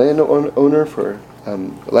by the landowner for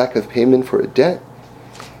lack of payment for a debt,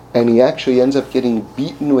 and he actually ends up getting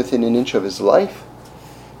beaten within an inch of his life.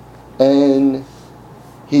 And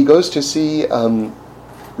he goes to see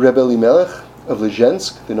Rebbe Elimelech, of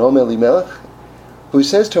Lezhensk, the Noam Elimelech, who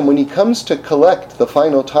says to him when he comes to collect the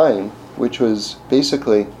final time, which was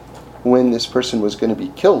basically when this person was going to be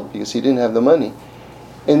killed because he didn't have the money,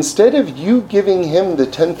 instead of you giving him the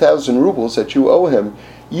 10,000 rubles that you owe him,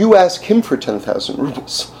 you ask him for 10,000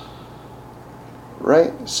 rubles.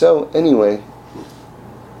 Right? So anyway,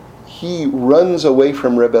 he runs away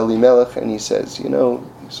from Rebbe Elimelech and he says,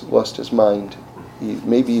 he's lost his mind.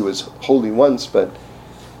 Maybe he was holy once, but,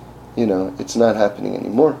 it's not happening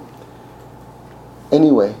anymore.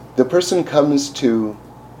 Anyway, the person comes to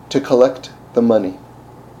collect the money.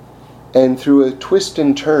 And through a twist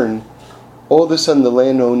and turn, all of a sudden the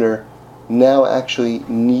landowner now actually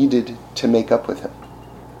needed to make up with him.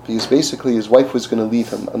 Because basically his wife was going to leave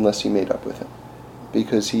him unless he made up with him.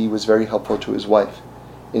 Because he was very helpful to his wife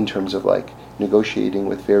in terms of negotiating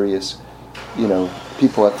with various,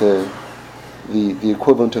 people at the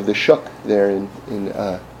equivalent of the shuk there in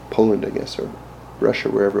Poland, I guess, or Russia,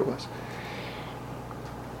 wherever it was.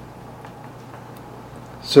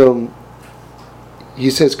 So he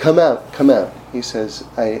says, come out. He says,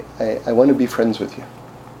 I want to be friends with you.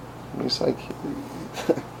 And he's like,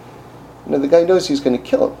 the guy knows he's going to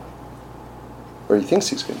kill him. Or he thinks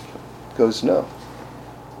he's going to kill him. He goes, no.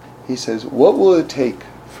 He says, what will it take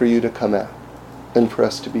for you to come out and for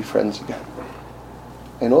us to be friends again?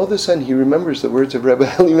 And all of a sudden he remembers the words of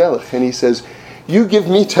Rebbe Elimelech and he says, you give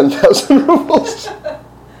me 10,000 rubles.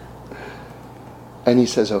 And he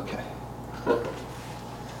says, okay.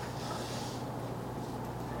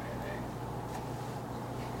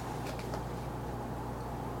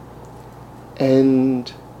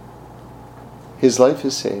 And his life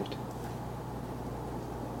is saved.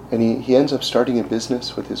 And he ends up starting a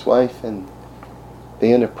business with his wife, and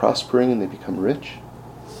they end up prospering and they become rich.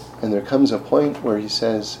 And there comes a point where he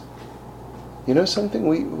says, something,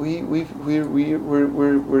 we're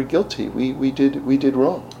guilty. We did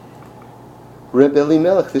wrong. Rebbe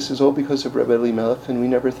Elimelech, this is all because of Rebbe Elimelech, and we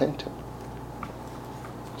never thanked him.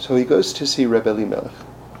 So he goes to see Rebbe Elimelech.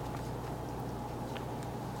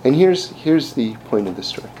 And here's the point of the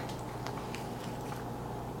story.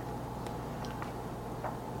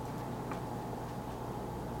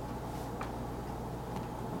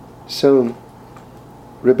 So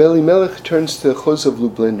Rebbe Elimelech turns to the Chos of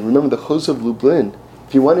Lublin. Remember the Chos of Lublin,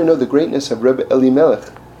 if you want to know the greatness of Rebbe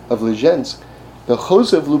Elimelech of Lezhensk, the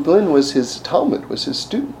Chos of Lublin was his Talmud, was his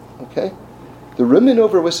student, okay? The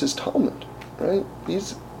Rimanover was his Talmud, right?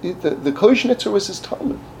 The Koznitzer was his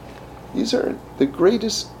Talmud. These are the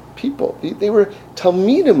greatest people. They were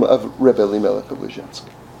Talmidim of Rebbe Elimelech of Lezhensk.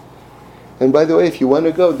 And by the way, if you want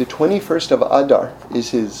to go, the 21st of Adar is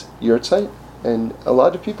his yurtzeit, and a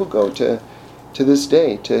lot of people go to this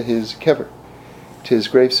day to his kever, to his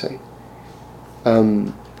gravesite.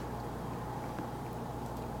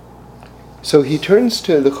 So he turns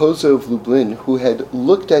to the Chozo of Lublin, who had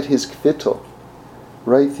looked at his kvittel,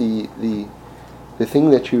 right? The thing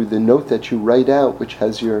the note that you write out, which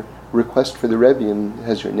has your request for the Rebbe and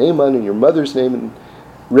has your name on and your mother's name, and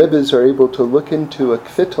Rebbes are able to look into a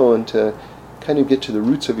kvittel and to kind of get to the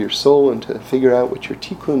roots of your soul and to figure out what your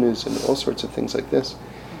tikkun is and all sorts of things like this.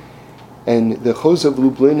 And the Chos of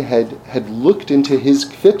Lublin had looked into his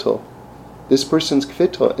kvittel, this person's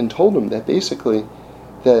kvittel, and told him that basically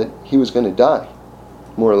that he was going to die,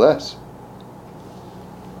 more or less.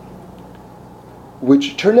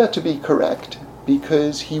 Which turned out to be correct,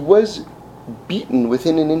 because he was beaten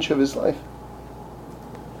within an inch of his life.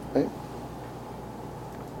 Right?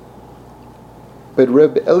 But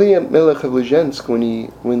Reb Elimelech of Lezhensk,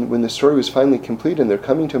 when the story was finally complete and they're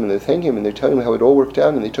coming to him and they're thanking him and they're telling him how it all worked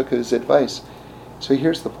out and they took his advice. So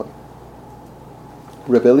here's the point.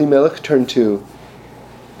 Reb Elimelech turned to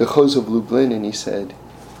the Chos of Lublin and he said,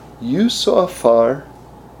 you saw far,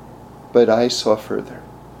 but I saw further.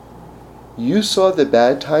 You saw the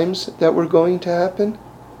bad times that were going to happen,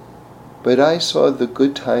 but I saw the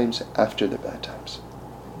good times after the bad times.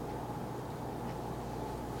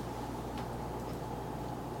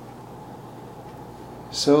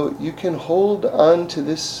 So you can hold on to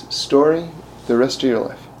this story the rest of your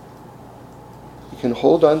life. You can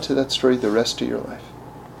hold on to that story the rest of your life.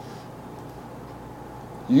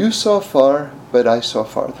 You saw far, but I saw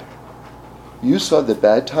farther. You saw the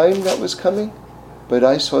bad time that was coming, but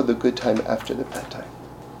I saw the good time after the bad time.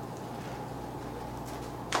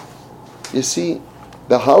 You see,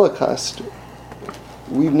 the Holocaust,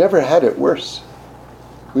 we've never had it worse.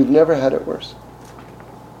 We've never had it worse.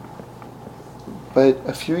 But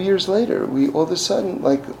a few years later, we all of a sudden,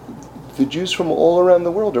 the Jews from all around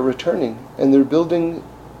the world are returning, and they're building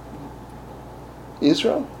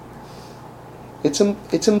Israel. It's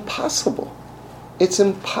impossible. It's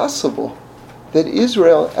impossible that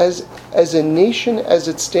Israel, as a nation as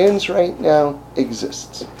it stands right now,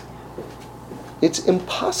 exists. It's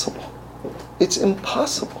impossible. It's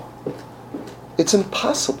impossible. It's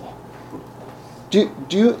impossible. Do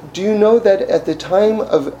you know that at the time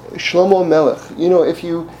of Shlomo Melech, if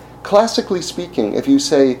you, classically speaking, if you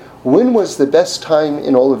say, when was the best time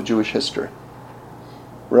in all of Jewish history?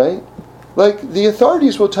 Right? Like, the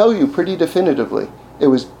authorities will tell you pretty definitively, it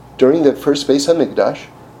was during the first Beis HaMikdash,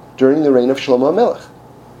 during the reign of Shlomo Melech.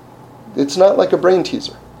 It's not like a brain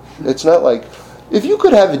teaser. It's not like, if you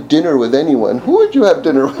could have dinner with anyone, who would you have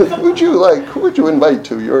dinner with? Who would you invite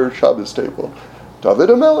to your Shabbos table? David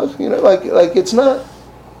HaMelech?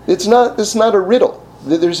 It's not a riddle.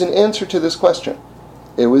 There's an answer to this question.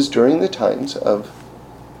 It was during the times of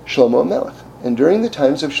Shlomo Melech. And during the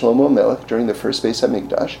times of Shlomo Melech, during the first Beis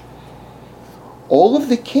HaMikdash, all of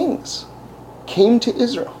the kings came to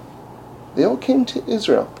Israel. They all came to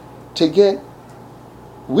Israel to get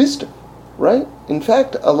wisdom, right? In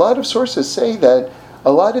fact, a lot of sources say that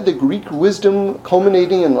a lot of the Greek wisdom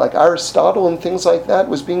culminating in like Aristotle and things like that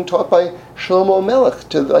was being taught by Shlomo Melech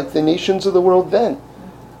to like the nations of the world then.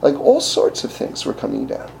 Like all sorts of things were coming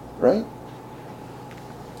down, right?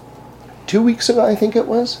 2 weeks ago, I think it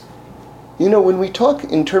was. When we talk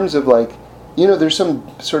in terms of like, there's some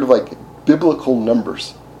sort of like biblical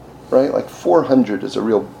numbers, right? Like 400 is a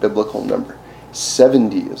real biblical number.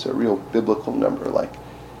 70 is a real biblical number. Like,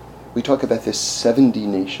 we talk about this 70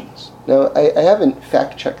 nations. Now, I haven't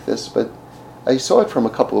fact-checked this, but I saw it from a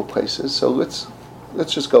couple of places, so let's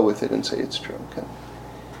just go with it and say it's true, okay?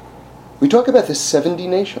 We talk about the 70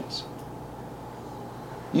 nations.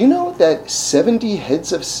 You know that 70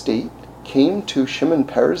 heads of state came to Shimon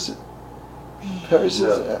Peres'?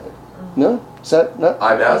 No? Is that not?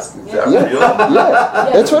 I'm asking, is that Yeah, real? yeah.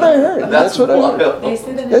 That's what I heard. That's what I heard. They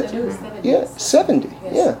said that in the news. 70. Yeah, 70.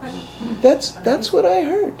 Yes. Yeah. That's what I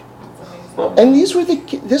heard. That's And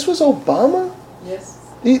this was Obama? Yes.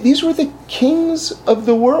 These were the kings of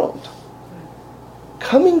the world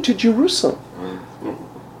coming to Jerusalem.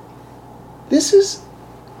 This is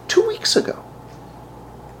 2 weeks ago.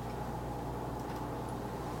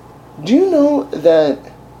 Do you know that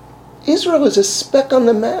Israel is a speck on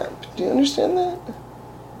the map? Do you understand that?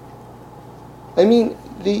 I mean,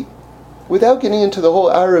 without getting into the whole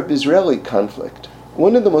Arab-Israeli conflict,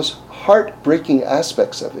 one of the most heartbreaking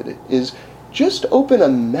aspects of it is just open a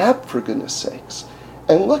map, for goodness sakes,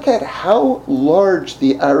 and look at how large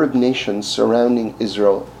the Arab nations surrounding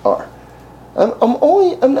Israel are.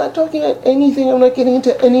 I'm not talking about anything, I'm not getting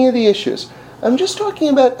into any of the issues. I'm just talking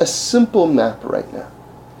about a simple map right now.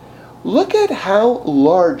 Look at how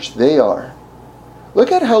large they are.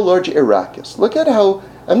 Look at how large Iraq is. Look at how,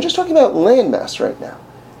 I'm just talking about landmass right now.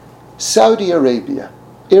 Saudi Arabia,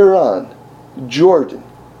 Iran, Jordan,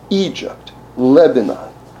 Egypt,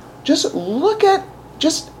 Lebanon. Just look at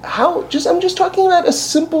I'm just talking about a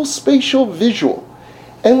simple spatial visual.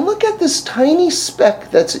 And look at this tiny speck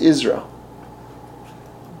that's Israel.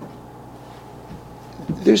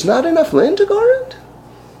 There's not enough land to go around?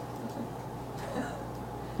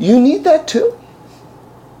 You need that too?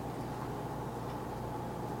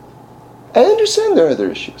 I understand there are other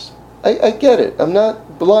issues. I get it. I'm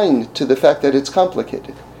not blind to the fact that it's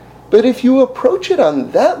complicated. But if you approach it on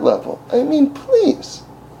that level, I mean, please.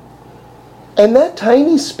 And that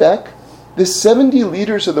tiny speck, the 70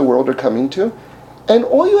 leaders of the world are coming to, and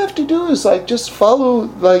all you have to do is just follow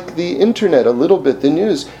the internet a little bit, the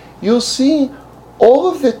news. You'll see all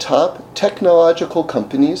of the top technological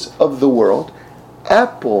companies of the world,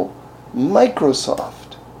 Apple,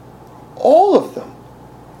 Microsoft, all of them,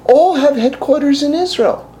 all have headquarters in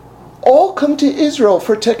Israel. All come to Israel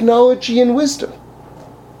for technology and wisdom.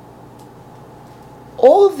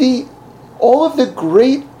 All of the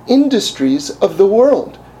great industries of the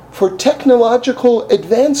world for technological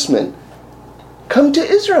advancement come to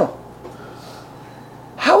Israel.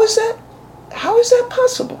 How is that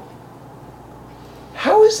possible?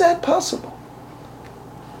 How is that possible?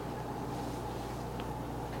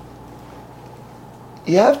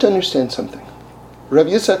 You have to understand something. Rav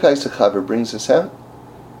Yitzchak Isaac Haber brings this out.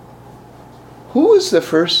 Who was the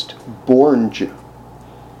first born Jew?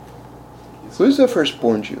 Who's the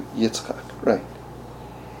firstborn Jew? Yitzchak, right.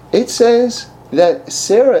 It says that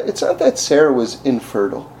Sarah, it's not that Sarah was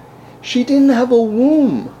infertile. She didn't have a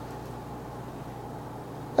womb.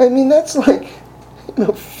 I mean, that's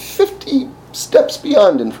 50 steps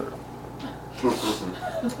beyond infertile.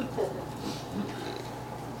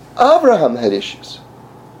 Abraham had issues.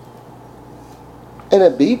 And a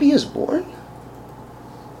baby is born?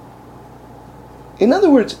 In other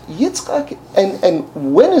words, Yitzchak, and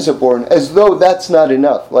when is it born? As though that's not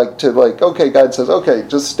enough. Okay, God says, okay,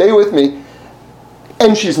 just stay with me.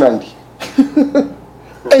 And she's 90.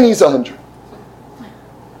 And he's 100.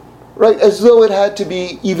 Right? As though it had to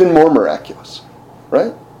be even more miraculous.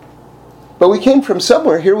 Right? But we came from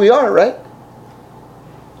somewhere. Here we are, right?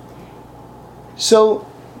 So,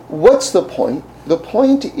 what's the point? The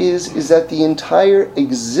point is that the entire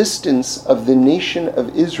existence of the nation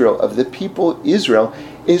of Israel, of the people Israel,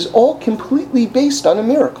 is all completely based on a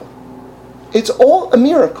miracle. It's all a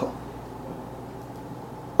miracle.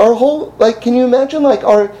 Our whole, can you imagine,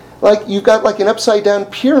 you've got an upside down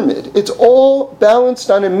pyramid. It's all balanced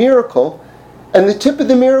on a miracle, and the tip of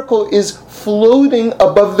the miracle is floating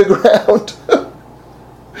above the ground.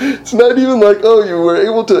 It's not even you were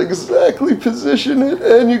able to exactly position it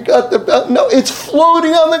and you got the balance. No, it's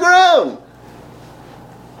floating on the ground.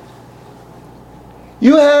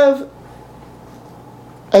 You have,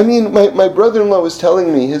 my brother-in-law was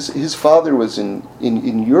telling me his father was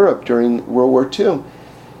in Europe during World War II.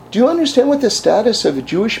 Do you understand what the status of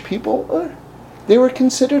Jewish people are? They were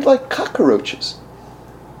considered like cockroaches.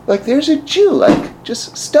 There's a Jew,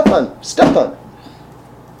 just step on.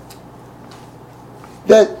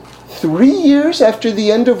 That 3 years after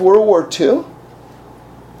the end of World War II,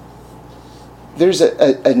 there's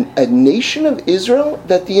a nation of Israel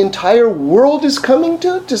that the entire world is coming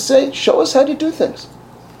to say, show us how to do things.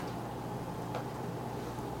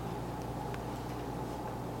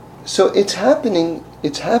 So it's happening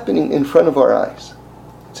in front of our eyes.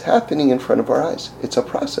 It's happening in front of our eyes. It's a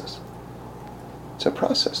process. It's a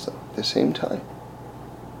process, though, at the same time.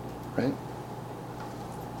 Right?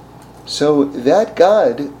 So that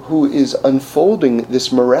God who is unfolding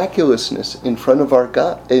this miraculousness in front of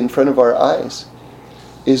our eyes,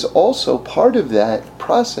 is also part of that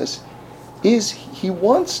process. He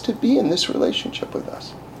wants to be in this relationship with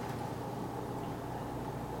us.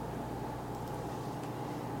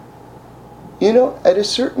 At a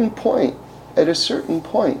certain point,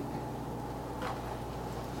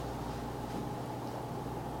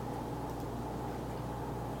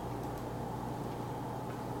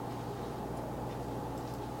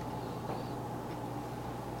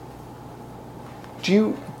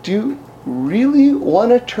 do you really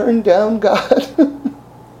want to turn down God?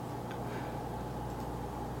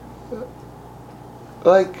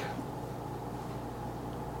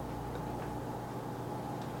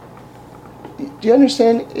 Do you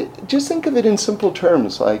understand? Just think of it in simple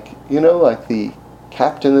terms, like the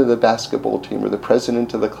captain of the basketball team, or the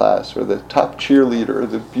president of the class, or the top cheerleader, or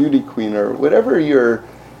the beauty queen, or whatever your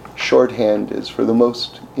shorthand is for the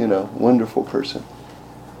most, wonderful person,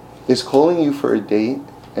 is calling you for a date,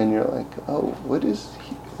 and you're like, oh, what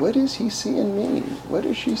is he seeing me? What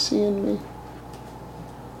does she see in me?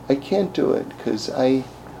 I can't do it, because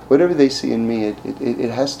whatever they see in me, it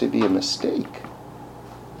has to be a mistake,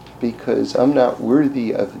 because I'm not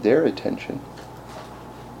worthy of their attention.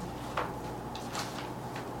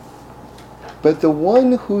 But the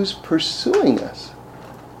one who's pursuing us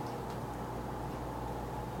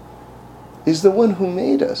is the one who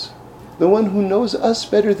made us, the one who knows us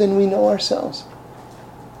better than we know ourselves.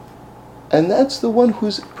 And that's the one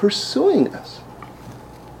who's pursuing us.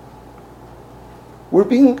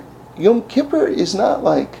 Yom Kippur is not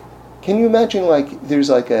can you imagine there's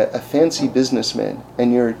a fancy businessman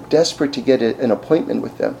and you're desperate to get an appointment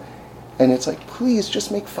with them. And it's please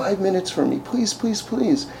just make 5 minutes for me. Please, please,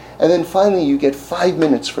 please. And then finally you get 5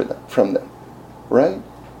 minutes from them. Right?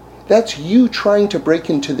 That's you trying to break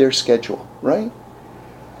into their schedule. Right?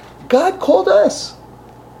 God called us.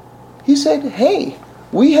 He said, hey,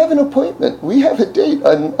 we have an appointment. We have a date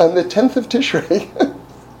on the 10th of Tishrei.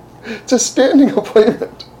 It's a standing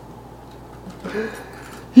appointment.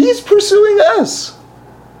 He's pursuing us.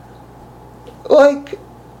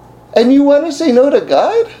 And you want to say no to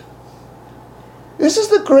God? This is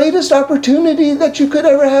the greatest opportunity that you could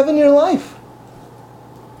ever have in your life.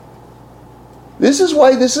 This is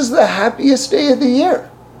why this is the happiest day of the year.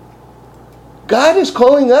 God is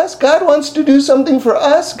calling us. God wants to do something for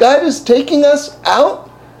us. God is taking us out.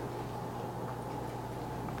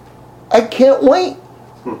 I can't wait.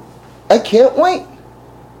 I can't wait.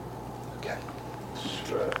 Okay.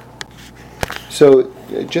 So,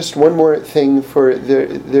 just one more thing for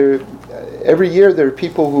every year there are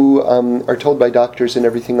people who are told by doctors and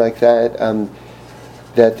everything like that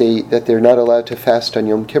that they're not allowed to fast on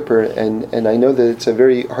Yom Kippur, and I know that it's a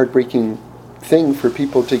very heartbreaking thing for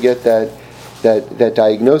people to get that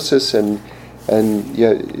diagnosis, and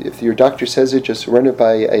if your doctor says it, just run it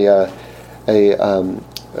by a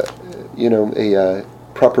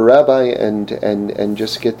proper rabbi and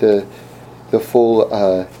just get the the full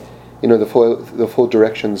the full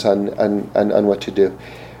directions on what to do.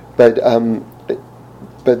 But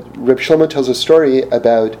Reb Shlomo tells a story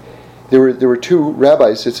about there were two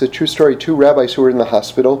rabbis. It's a true story. Two rabbis who were in the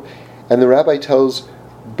hospital, and the rabbi tells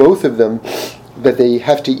both of them that they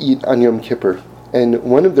have to eat on Yom Kippur. And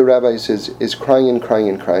one of the rabbis is crying and crying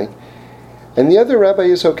and crying, and the other rabbi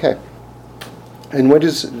is okay. And what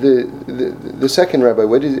is the second rabbi?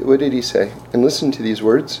 What did he say? And listen to these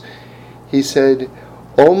words. He said,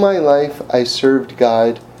 "All my life I served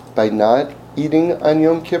God by not eating on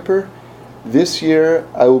Yom Kippur. This year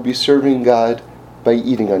I will be serving God by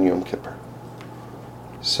eating on Yom Kippur."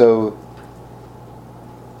 So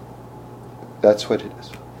that's what it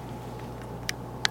is.